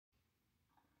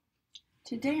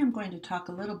Today I'm going to talk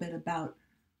a little bit about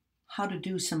how to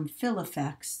do some fill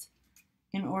effects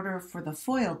in order for the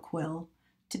foil quill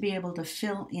to be able to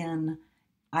fill in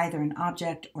either an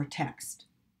object or text.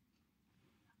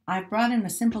 I've brought in a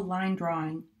simple line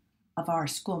drawing of our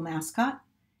school mascot,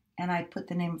 and I put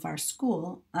the name of our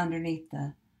school underneath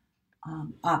the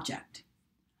object.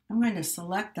 I'm going to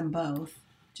select them both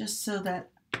just so that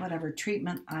whatever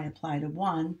treatment I apply to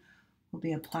one will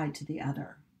be applied to the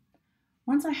other.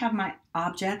 Once I have my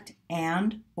object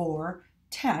and or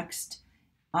text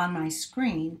on my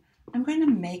screen, I'm going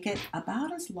to make it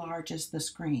about as large as the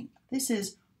screen. This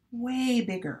is way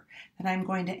bigger than I'm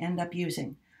going to end up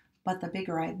using, but the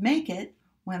bigger I make it,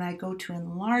 when I go to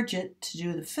enlarge it to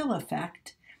do the fill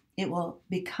effect, it will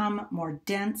become more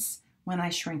dense when I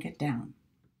shrink it down.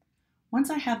 Once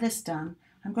I have this done,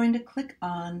 I'm going to click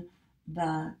on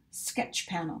the sketch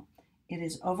panel. It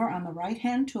is over on the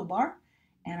right-hand toolbar,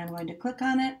 and I'm going to click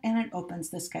on it, and it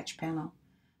opens the sketch panel.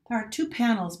 There are two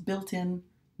panels built in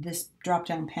this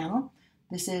drop-down panel.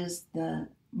 This is the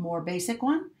more basic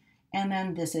one, and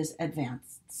then this is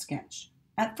advanced sketch.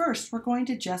 At first, we're going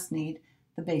to just need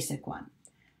the basic one.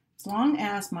 As long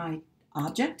as my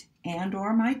object and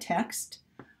or my text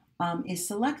is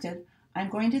selected, I'm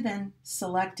going to then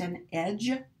select an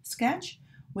edge sketch,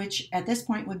 which at this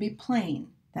point would be plain.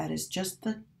 That is just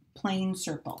the plain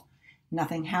circle.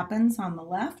 Nothing happens on the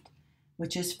left,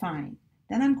 which is fine.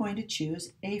 Then I'm going to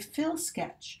choose a fill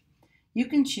sketch. You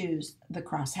can choose the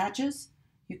crosshatches,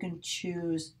 you can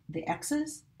choose the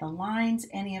X's, the lines,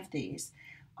 any of these.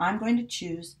 I'm going to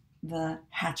choose the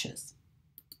hatches.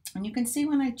 And you can see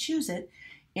when I choose it,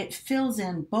 it fills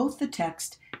in both the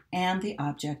text and the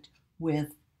object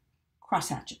with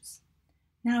crosshatches.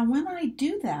 Now when I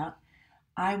do that,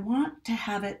 I want to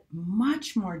have it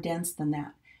much more dense than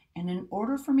that. And in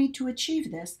order for me to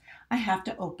achieve this, I have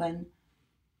to open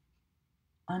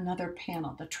another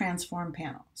panel, the transform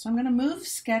panel. So I'm going to move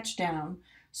sketch down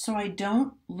so I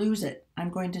don't lose it. I'm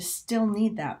going to still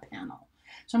need that panel.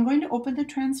 So I'm going to open the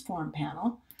transform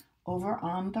panel over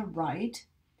on the right,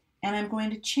 and I'm going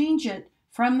to change it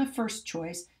from the first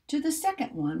choice to the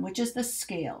second one, which is the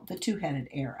scale, the two-headed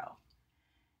arrow.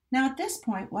 Now at this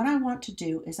point, what I want to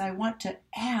do is I want to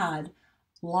add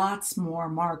lots more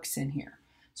marks in here.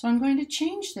 So I'm going to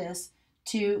change this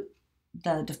to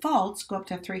the defaults, go up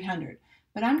to 300,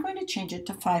 but I'm going to change it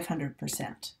to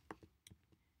 500%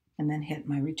 and then hit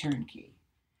my return key.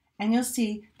 And you'll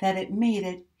see that it made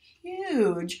it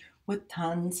huge with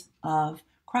tons of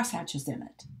crosshatches in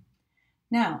it.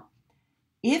 Now,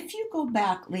 if you go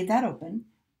back, leave that open,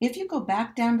 if you go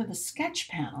back down to the sketch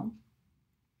panel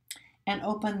and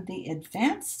open the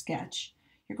advanced sketch,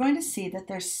 you're going to see that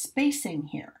there's spacing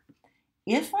here.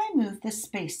 If I move the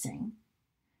spacing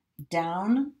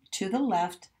down to the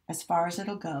left as far as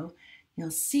it'll go, you'll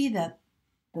see that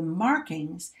the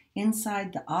markings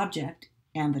inside the object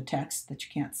and the text that you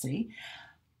can't see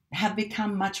have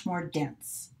become much more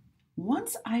dense.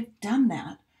 Once I've done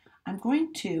that, I'm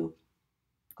going to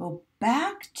go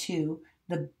back to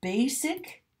the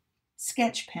basic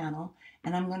sketch panel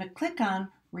and I'm going to click on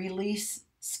Release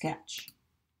Sketch.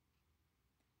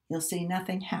 You'll see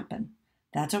nothing happen.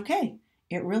 That's okay.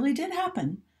 It really did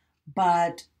happen,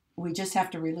 but we just have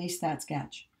to release that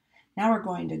sketch. Now we're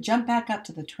going to jump back up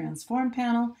to the transform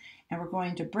panel and we're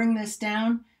going to bring this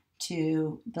down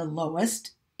to the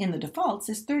lowest in the defaults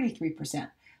is 33%.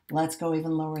 Let's go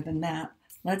even lower than that.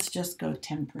 Let's just go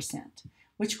 10%,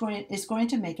 which is going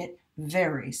to make it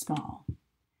very small.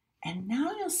 And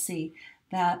now you'll see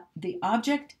that the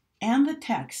object and the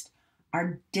text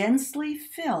are densely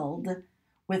filled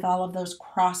with all of those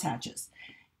crosshatches.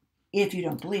 If you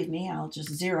don't believe me, I'll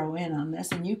just zero in on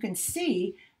this and you can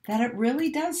see that it really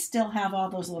does still have all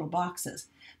those little boxes.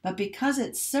 But because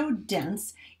it's so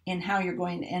dense in how you're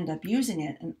going to end up using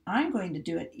it, and I'm going to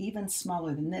do it even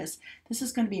smaller than this, this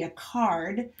is going to be a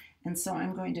card, and so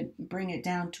I'm going to bring it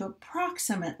down to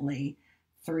approximately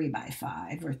 3 by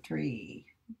 5 or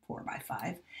 4 by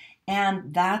 5.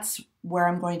 And that's where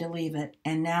I'm going to leave it.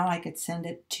 And now I could send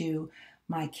it to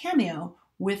my Cameo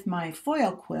with my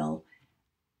foil quill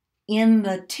in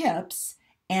the tips,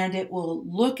 and it will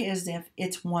look as if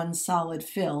it's one solid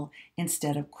fill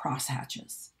instead of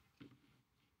crosshatches.